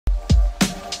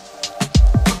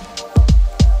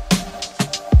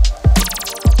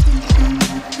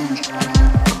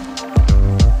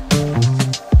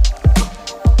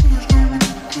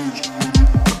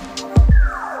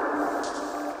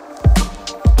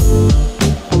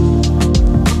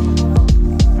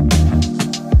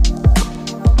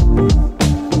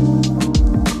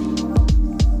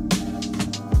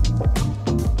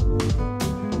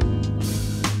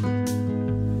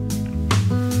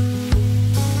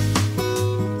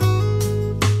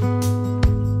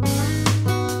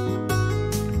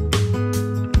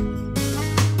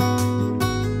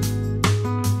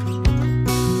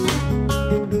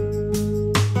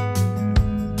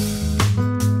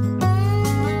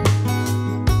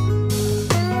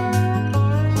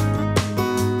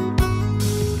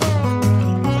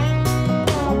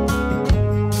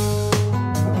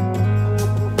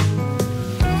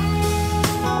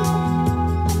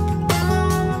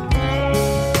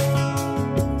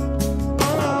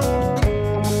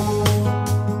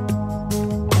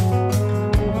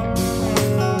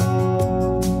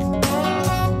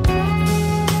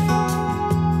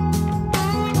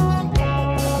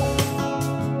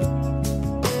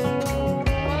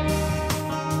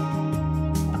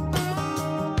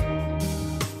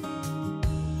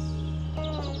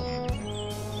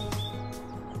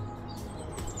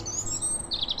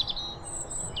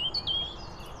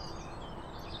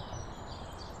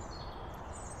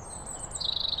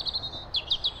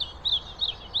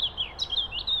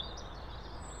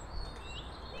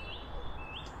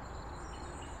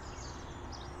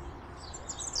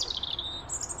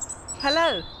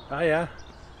Oh yeah.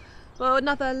 Well,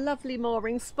 another lovely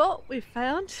mooring spot we've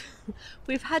found.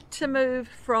 We've had to move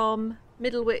from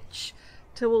Middlewich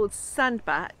towards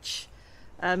Sandbatch.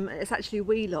 It's actually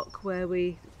Wheelock where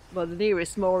the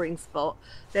nearest mooring spot.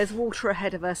 There's water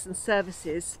ahead of us and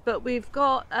services, but we've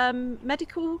got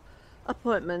medical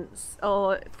appointments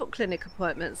or foot clinic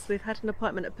appointments. We've had an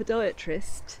appointment at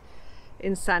podiatrist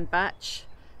in Sandbatch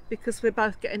because we're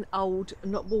both getting old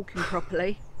and not walking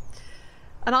properly.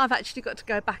 And I've actually got to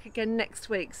go back again next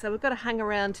week, so we've got to hang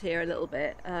around here a little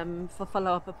bit for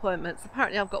follow-up appointments.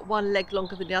 Apparently I've got one leg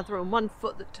longer than the other and one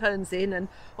foot that turns in and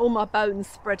all my bones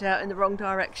spread out in the wrong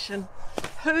direction.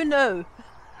 Who knew?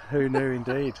 Who knew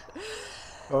indeed.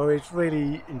 Well, we're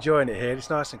really enjoying it here. It's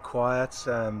nice and quiet.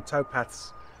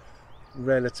 Towpath's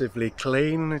relatively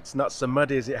clean. It's not so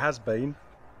muddy as it has been.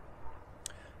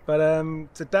 But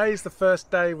today's the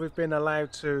first day we've been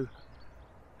allowed to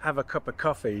have a cup of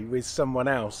coffee with someone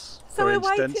else. So we're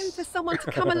waiting for someone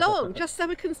to come along just so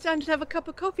we can stand and have a cup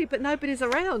of coffee, but nobody's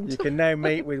around. You can now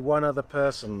meet with one other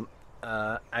person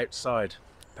outside,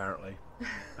 apparently.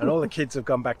 And all the kids have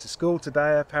gone back to school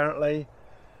today, apparently.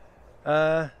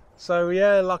 So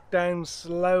yeah, lockdown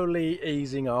slowly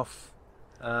easing off.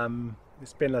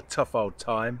 It's been a tough old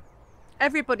time.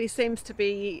 Everybody seems to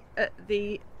be at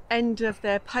the end of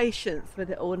their patience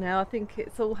with it all now. I think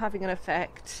it's all having an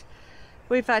effect.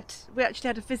 We actually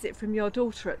had a visit from your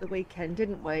daughter at the weekend,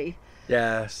 didn't we?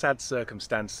 Yeah, sad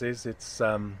circumstances. It's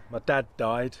my dad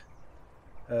died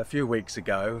a few weeks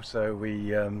ago, so we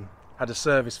had a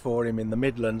service for him in the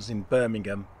Midlands in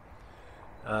Birmingham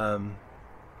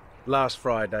last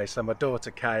Friday. So my daughter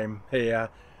came here,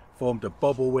 formed a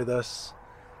bubble with us,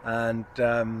 and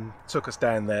took us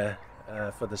down there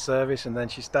for the service, and then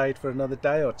she stayed for another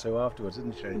day or two afterwards,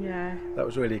 didn't she? Yeah. That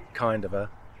was really kind of her.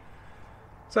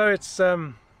 So it's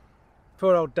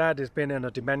poor old dad has been in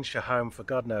a dementia home for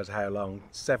God knows how long,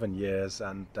 7 years,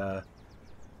 and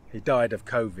he died of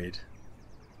COVID,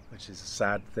 which is a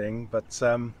sad thing. But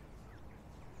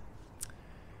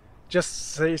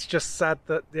it's just sad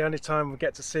that the only time we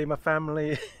get to see my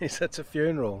family is at a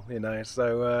funeral, you know.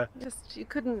 So you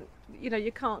couldn't,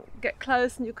 you can't get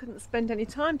close, and you couldn't spend any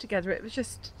time together. It was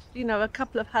just, a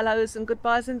couple of hellos and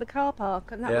goodbyes in the car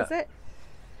park, and that was it.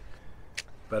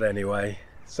 But anyway.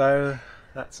 So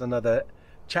that's another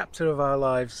chapter of our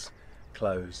lives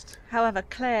closed. However,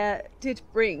 Claire did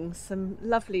bring some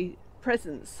lovely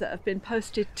presents that have been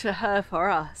posted to her for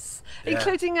us,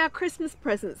 including our Christmas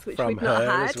presents, which we've not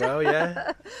had. As well,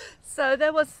 yeah. So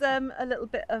there was a little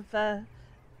bit of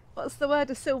what's the word?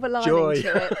 A silver lining joy.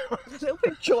 To it. A little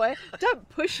bit of joy. Don't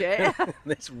push it.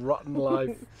 This rotten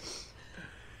life.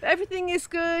 Everything is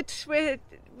good.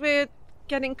 We're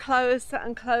getting closer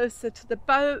and closer to the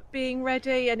boat being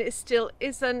ready, and it still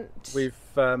isn't. We've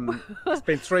it's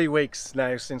been 3 weeks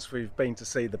now since we've been to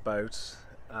see the boat,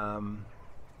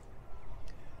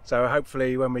 so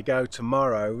hopefully when we go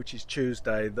tomorrow, which is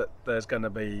Tuesday, that there's going to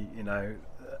be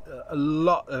a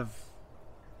lot of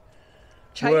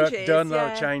changes, work done, a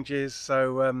lot of changes.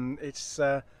 So it's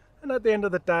and at the end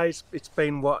of the day, it's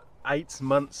been what, 8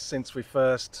 months since we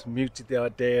first mooted the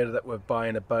idea that we're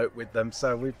buying a boat with them.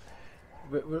 So we're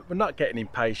not getting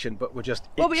impatient, but we're just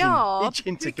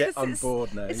itching to get on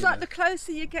board now. It's like the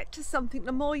closer you get to something,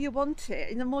 the more you want it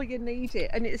and the more you need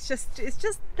it, and it's just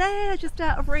there, just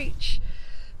out of reach.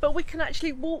 But we can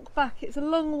actually walk back. It's a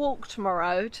long walk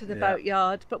tomorrow to the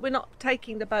boatyard, but we're not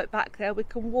taking the boat back there. We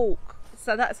can walk,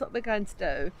 so that's what we're going to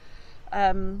do,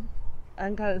 and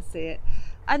go and see it.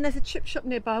 And there's a chip shop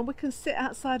nearby, and we can sit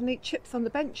outside and eat chips on the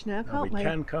bench now, can't we?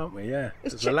 Can't we? Yeah.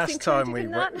 Is the last time we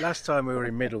were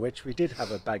in Middlewich, we did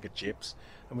have a bag of chips,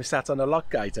 and we sat on a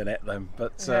lock gate and ate them.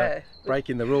 But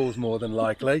breaking the rules more than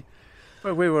likely.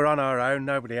 But we were on our own.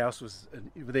 Nobody else was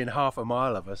within half a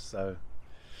mile of us. So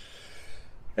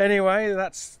anyway,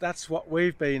 that's what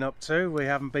we've been up to. We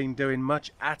haven't been doing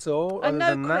much at all. And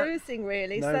other no than cruising,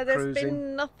 really. No so there's cruising.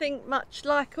 been nothing much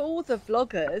like all the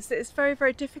vloggers. It's very,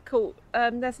 very difficult.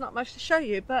 There's not much to show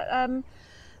you, but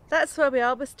that's where we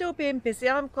are. We're still being busy.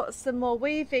 I've got some more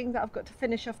weaving that I've got to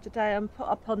finish off today and put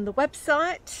up on the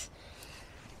website.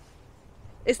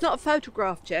 It's not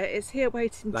photographed yet, it's here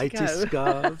waiting Latest to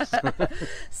go. scarves.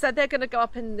 So they're going to go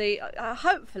up in the,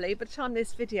 hopefully by the time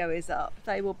this video is up,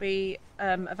 they will be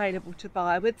available to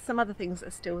buy, with some other things that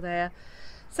are still there.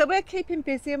 So we're keeping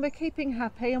busy and we're keeping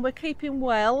happy and we're keeping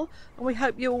well, and we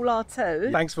hope you all are too.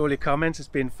 Thanks for all your comments. It's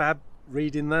been fab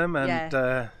reading them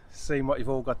and seeing what you've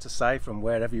all got to say from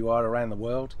wherever you are around the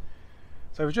world.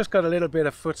 So we've just got a little bit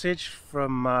of footage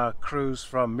from our cruise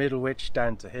from Middlewich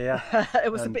down to here.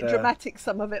 It was a bit dramatic,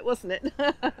 some of it, wasn't it?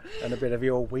 And a bit of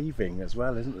your weaving as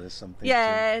well, isn't there? Something.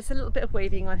 Yeah, it's a little bit of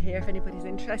weaving on here if anybody's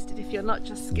interested. If you're not,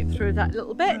 just skip through that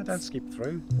little bit. No, don't skip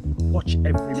through. Watch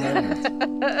every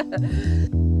moment.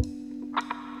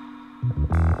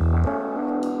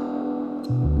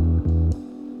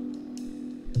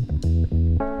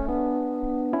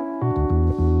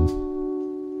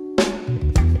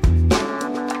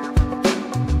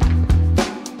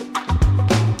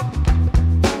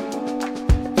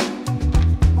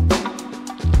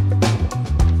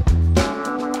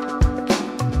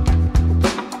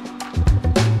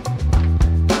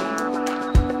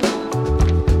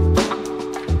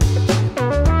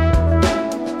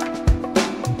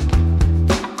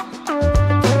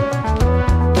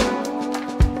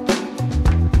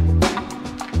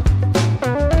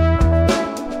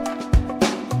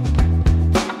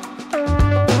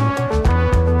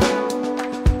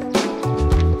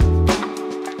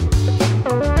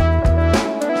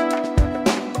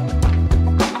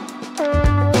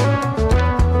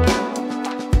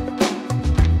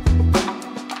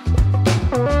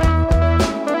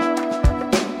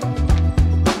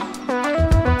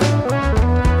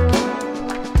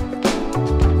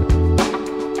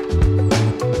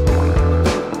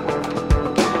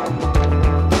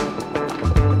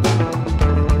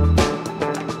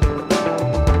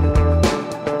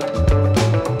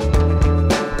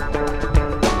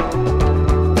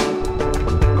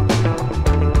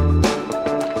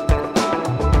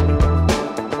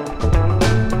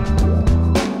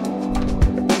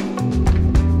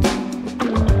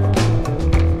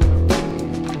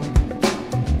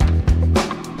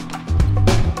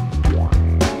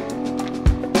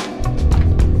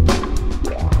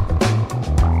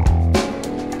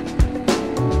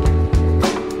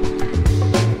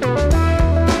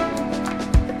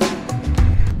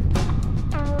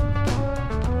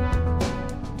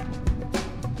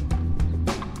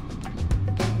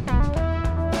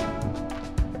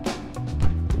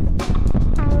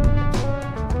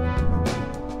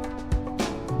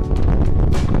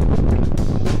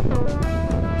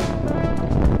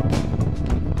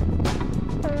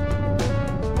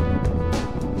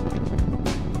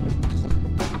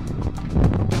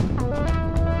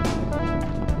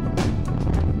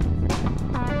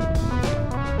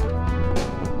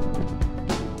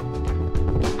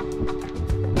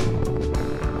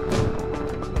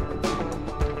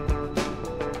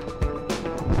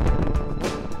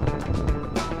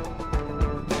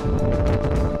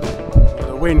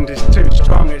 The wind is too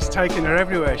strong, it's taking her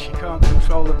everywhere, she can't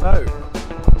control the boat.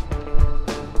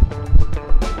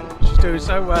 She's doing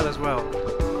so well as well.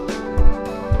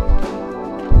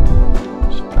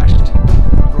 She bashed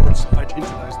broadside into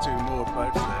those two moored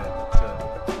boats there,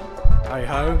 but hey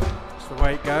ho, it's the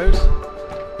way it goes.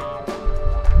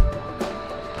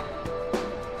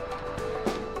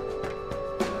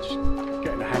 She's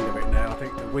getting the hang of it now. I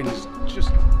think the wind's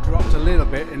just dropped a little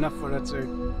bit, enough for her to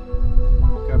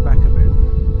go back a bit.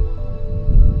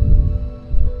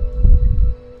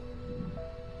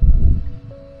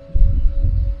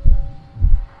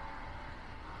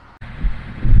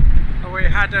 We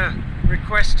had a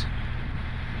request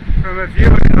from a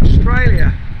viewer in Australia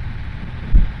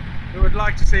who would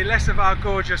like to see less of our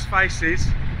gorgeous faces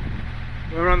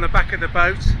when we're on the back of the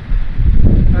boat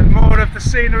and more of the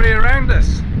scenery around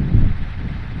us.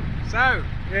 So,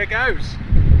 here goes.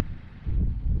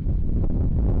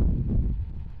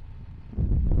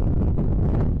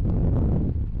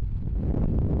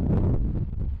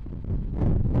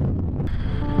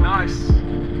 Nice.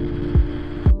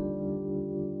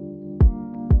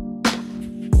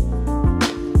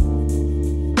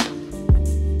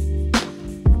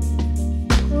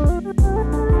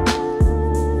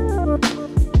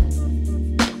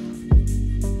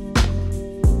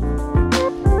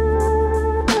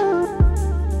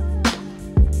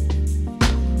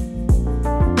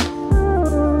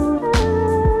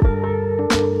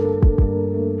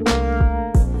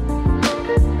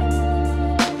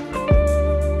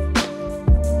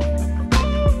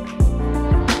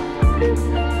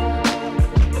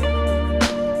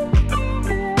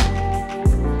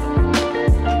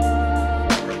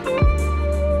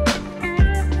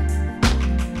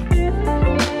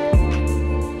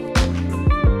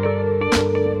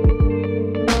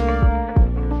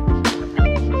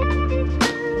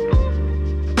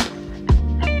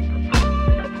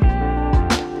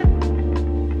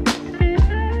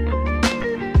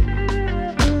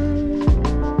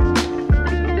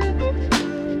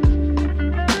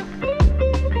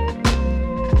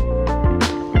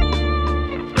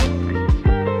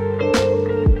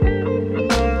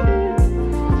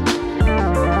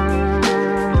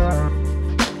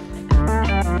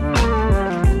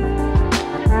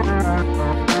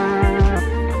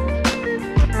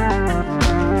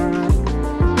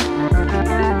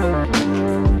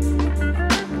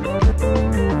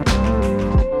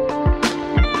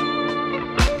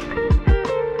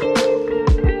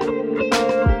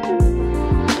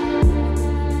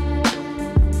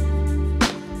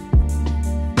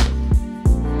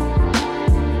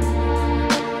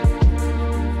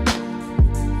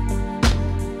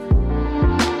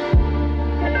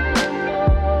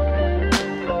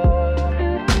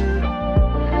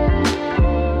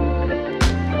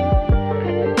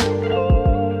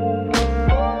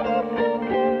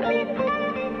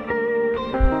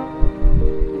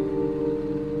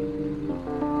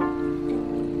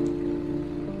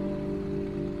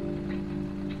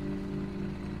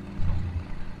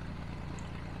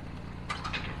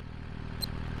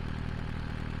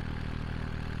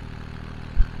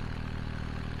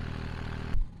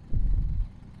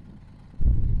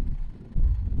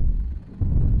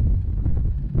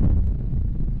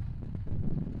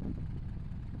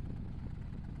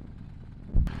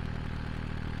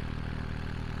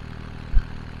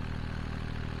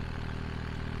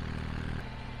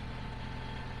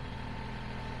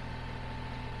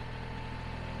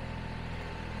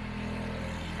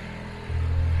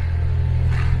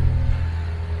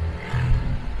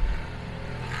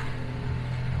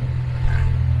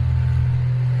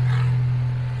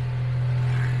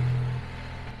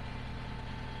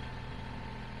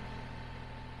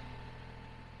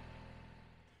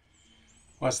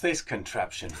 What's this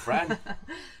contraption, Fran?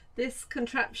 This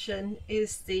contraption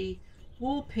is the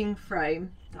warping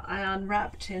frame that I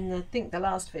unwrapped in I think the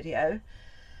last video,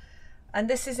 and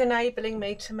this is enabling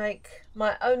me to make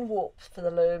my own warp for the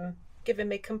loom, giving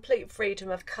me complete freedom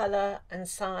of colour and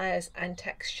size and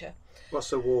texture.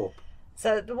 What's a warp?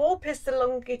 So the warp is the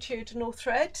longitudinal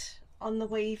thread on the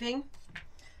weaving.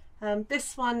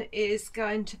 This one is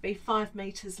going to be 5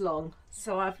 meters long,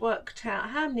 so I've worked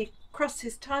out how many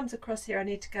times across here I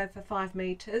need to go for 5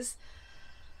 meters.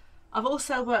 I've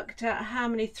also worked out how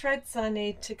many threads I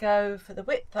need to go for the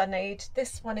width I need.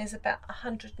 This one is about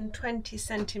 120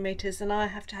 centimeters, and I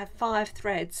have to have 5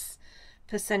 threads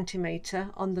per centimeter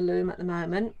on the loom at the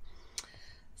moment.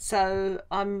 So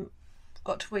I'm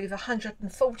got to weave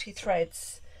 140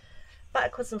 threads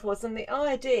backwards and forwards, and the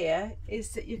idea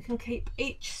is that you can keep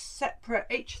each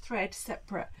thread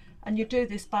separate, and you do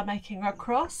this by making a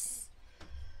cross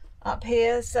up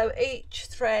here, so each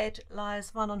thread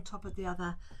lies one on top of the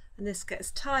other, and this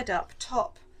gets tied up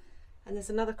top, and there's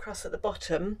another cross at the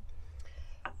bottom,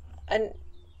 and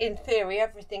in theory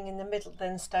everything in the middle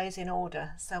then stays in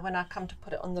order, so when I come to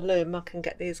put it on the loom I can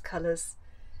get these colours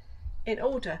in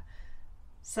order.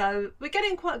 So we're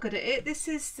getting quite good at it. This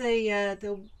is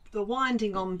the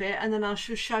winding on bit, and then I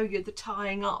shall show you the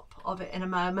tying up of it in a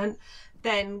moment.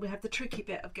 Then we have the tricky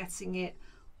bit of getting it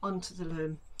onto the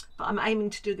loom, but I'm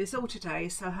aiming to do this all today,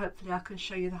 so hopefully I can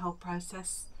show you the whole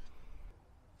process.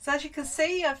 So as you can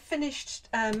see, I've finished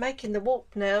making the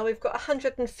warp now. We've got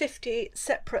 150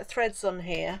 separate threads on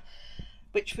here,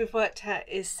 which we've worked out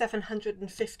is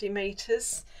 750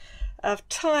 meters. I've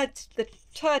tied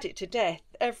it to death.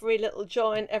 Every little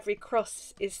joint, every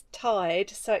cross is tied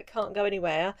so it can't go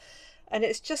anywhere, and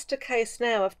it's just a case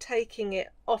now of taking it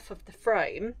off of the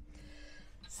frame.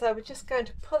 So we're just going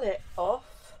to pull it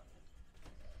off.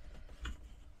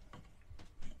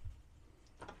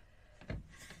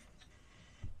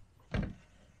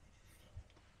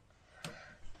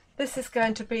 This is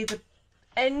going to be the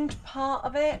end part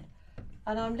of it,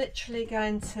 and I'm literally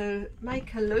going to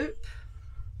make a loop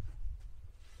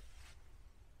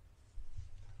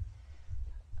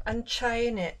and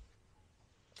chain it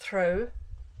through.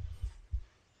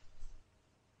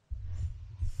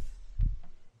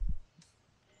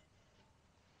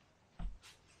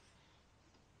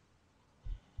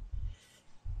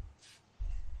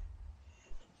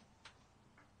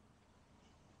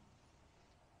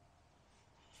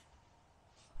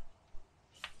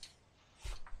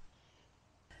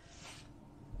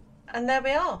 And there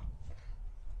we are.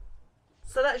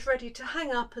 So that's ready to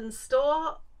hang up and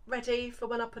store, ready for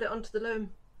when I put it onto the loom.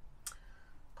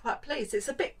 Quite pleased. It's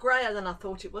a bit grayer than I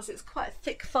thought it was. It's quite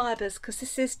thick fibres because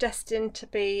this is destined to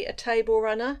be a table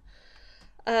runner,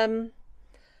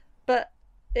 but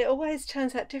it always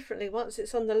turns out differently once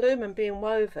it's on the loom and being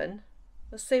woven.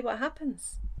 We'll see what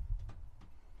happens.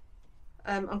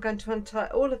 I'm going to untie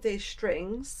all of these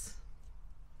strings.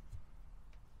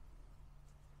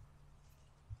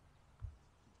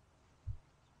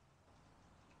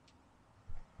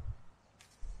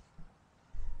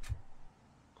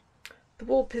 The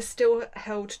warp is still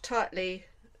held tightly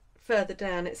further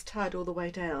down, it's tied all the way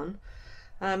down.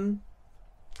 Cut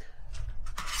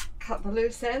the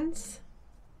loose ends.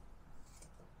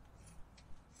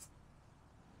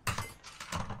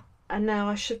 And now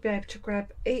I should be able to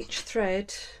grab each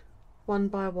thread one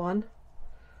by one,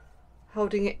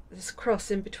 holding it this cross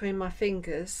in between my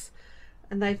fingers,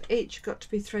 and they've each got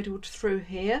to be threaded through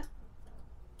here.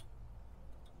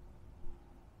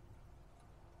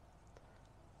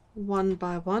 One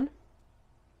by one.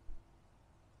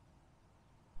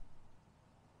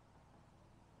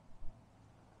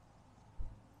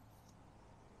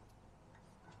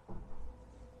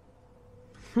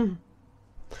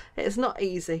 It's not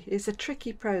easy, it's a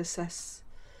tricky process.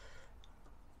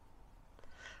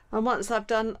 And once I've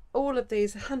done all of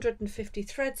these 150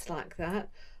 threads like that,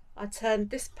 I turn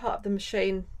this part of the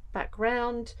machine back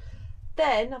round.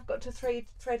 Then I've got to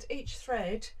thread each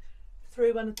thread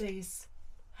through one of these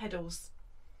heddles.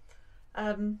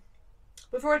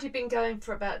 We've already been going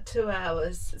for about 2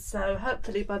 hours, so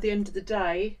hopefully by the end of the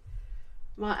day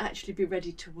might actually be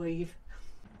ready to weave.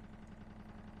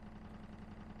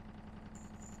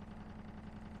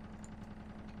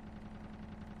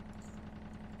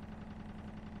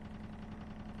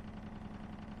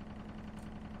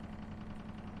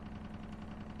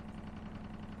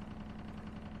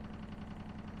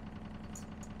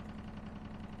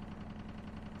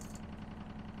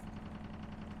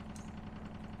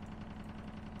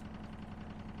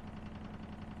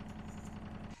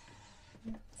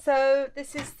 So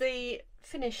this is the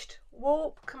finished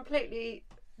warp, completely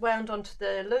wound onto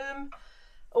the loom.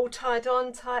 all tied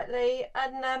on tightly,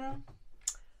 and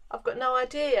I've got no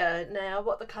idea now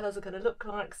what the colours are going to look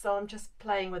like, so I'm just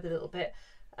playing with it a little bit.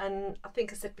 And I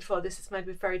think I said before, this is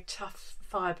maybe very tough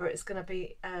fibre. It's going to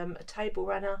be a table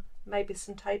runner, maybe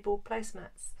some table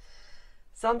placemats.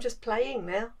 So I'm just playing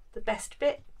now, the best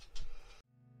bit.